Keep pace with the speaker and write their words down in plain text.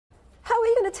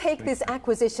going to take this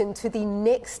acquisition to the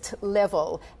next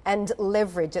level and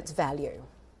leverage its value?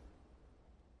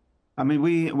 I mean,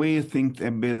 we think,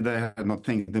 not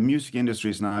think, the music industry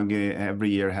is now every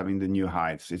year having the new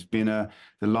heights. It's been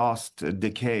the last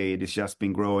decade, it's just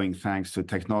been growing thanks to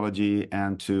technology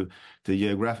and to the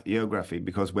geography,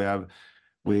 because we have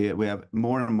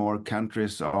more and more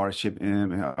countries are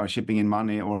shipping in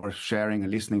money or sharing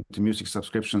and listening to music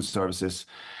subscription services,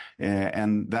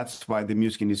 and that's why the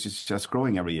music industry is just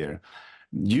growing every year.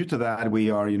 Due to that, we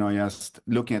are, just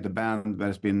looking at the band that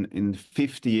has been in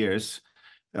 50 years.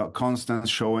 Constant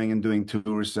showing and doing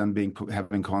tours and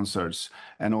having concerts,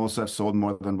 and also have sold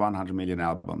more than 100 million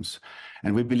albums.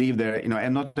 And we believe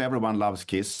and not everyone loves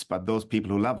Kiss, but those people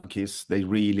who love Kiss, they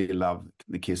really love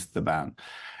the Kiss, the band.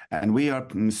 And we are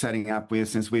setting up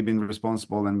since we've been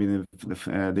responsible and been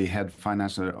the head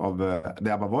financier of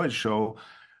the Abba Voyage show,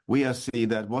 we see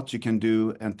that what you can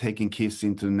do and taking Kiss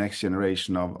into the next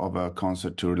generation of a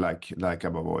concert tour like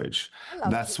Abba Voyage.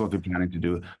 That's what we're planning to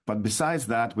do. But besides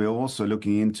that, we're also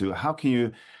looking into how can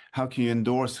you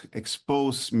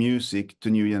expose music to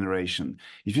new generation.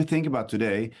 If you think about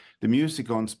today, the music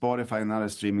on Spotify and other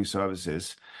streaming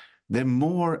services, there's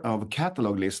more of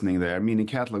catalog listening there,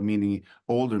 meaning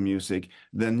older music,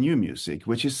 than new music,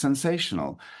 which is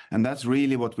sensational. And that's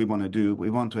really what we want to do. We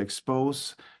want to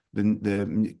expose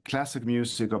the classic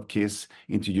music of Kiss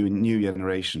into new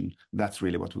generation. That's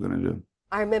really what we're going to do.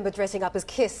 I remember dressing up as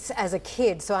Kiss as a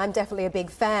kid, so I'm definitely a big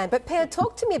fan. But Per,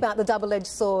 talk to me about the double-edged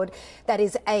sword that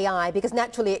is AI, because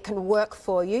naturally it can work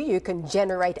for you. You can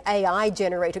generate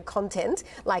AI-generated content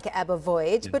like Abba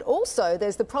Voyage, but also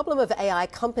there's the problem of AI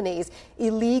companies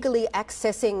illegally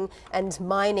accessing and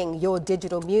mining your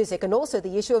digital music, and also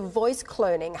the issue of voice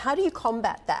cloning. How do you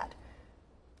combat that?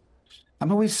 I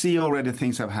mean, we see already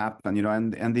things have happened,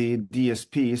 and the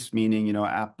DSPs, meaning,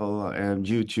 Apple,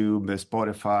 YouTube,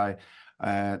 Spotify,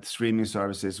 streaming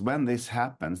services, when this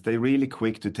happens, they're really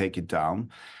quick to take it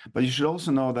down. But you should also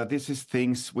know that this is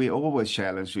things we always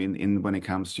challenge in when it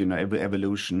comes to,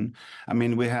 evolution. I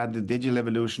mean, we had the digital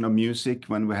evolution of music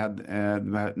when we had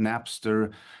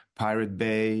Napster, Pirate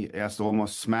Bay, just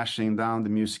almost smashing down the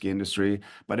music industry.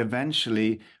 But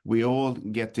eventually, we all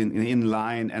get in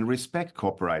line and respect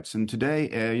copyrights. And today,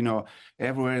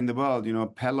 everywhere in the world,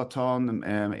 Peloton,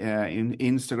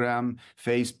 Instagram,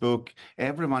 Facebook,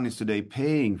 everyone is today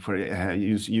paying for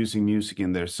using music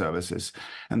in their services.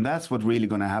 And that's what really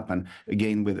going to happen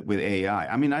again with AI.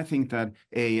 I mean, I think that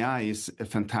AI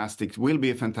will be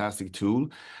a fantastic tool,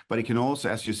 but it can also,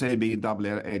 as you say, be a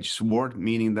double-edged sword,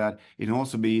 meaning that it can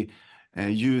also be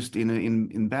used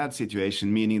in bad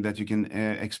situation, meaning that you can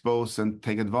expose and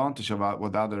take advantage of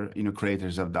what other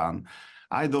creators have done.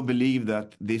 I do believe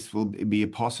that this will be a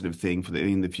positive thing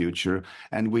in the future,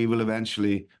 and we will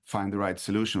eventually find the right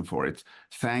solution for it,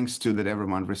 thanks to that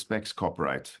everyone respects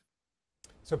copyright.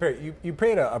 So, Perry, you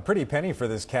paid a pretty penny for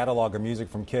this catalog of music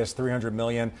from Kiss, $300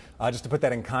 million. Just to put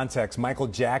that in context, Michael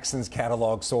Jackson's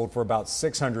catalog sold for about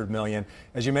 $600 million.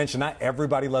 As you mentioned, not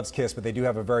everybody loves Kiss, but they do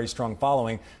have a very strong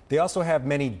following. They also have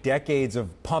many decades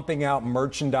of pumping out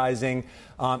merchandising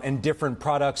and different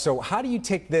products. So how do you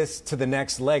take this to the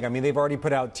next leg? I mean, they've already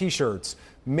put out T-shirts,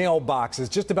 mailboxes,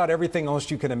 just about everything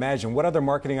else you can imagine. What other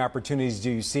marketing opportunities do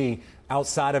you see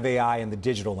outside of AI in the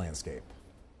digital landscape?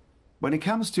 When it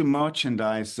comes to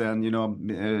merchandise and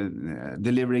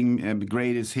delivering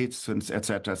greatest hits and et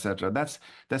cetera,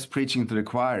 that's preaching to the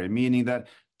choir, meaning that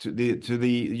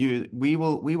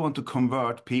we want to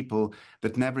convert people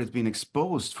that never has been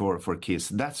exposed for Kiss.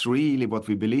 That's really what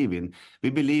we believe in.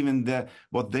 We believe in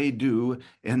what they do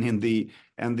and in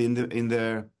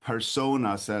their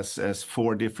personas as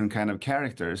four different kind of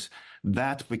characters,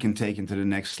 that we can take into the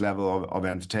next level of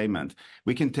entertainment.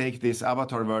 We can take these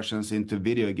avatar versions into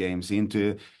video games,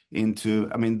 into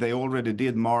I mean, they already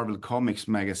did Marvel Comics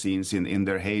magazines in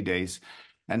their heydays.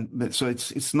 And so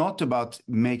it's not about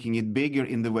making it bigger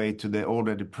in the way to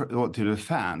the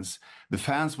fans. The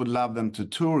fans would love them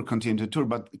to continue to tour,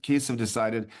 but Kiss have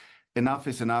decided enough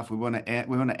is enough. We want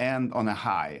to end on a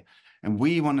high. And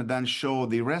we want to then show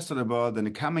the rest of the world and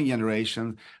the coming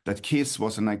generation that Kiss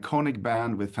was an iconic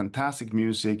band with fantastic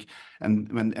music.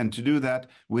 And to do that,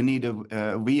 we need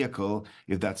a vehicle.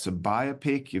 If that's a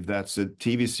biopic, if that's a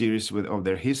TV series of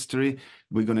their history,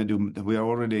 we are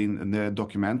already in the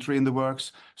documentary in the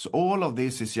works. So all of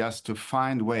this is just to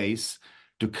find ways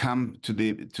to come to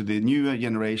the newer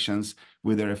generations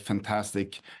with their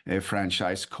fantastic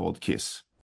franchise called Kiss.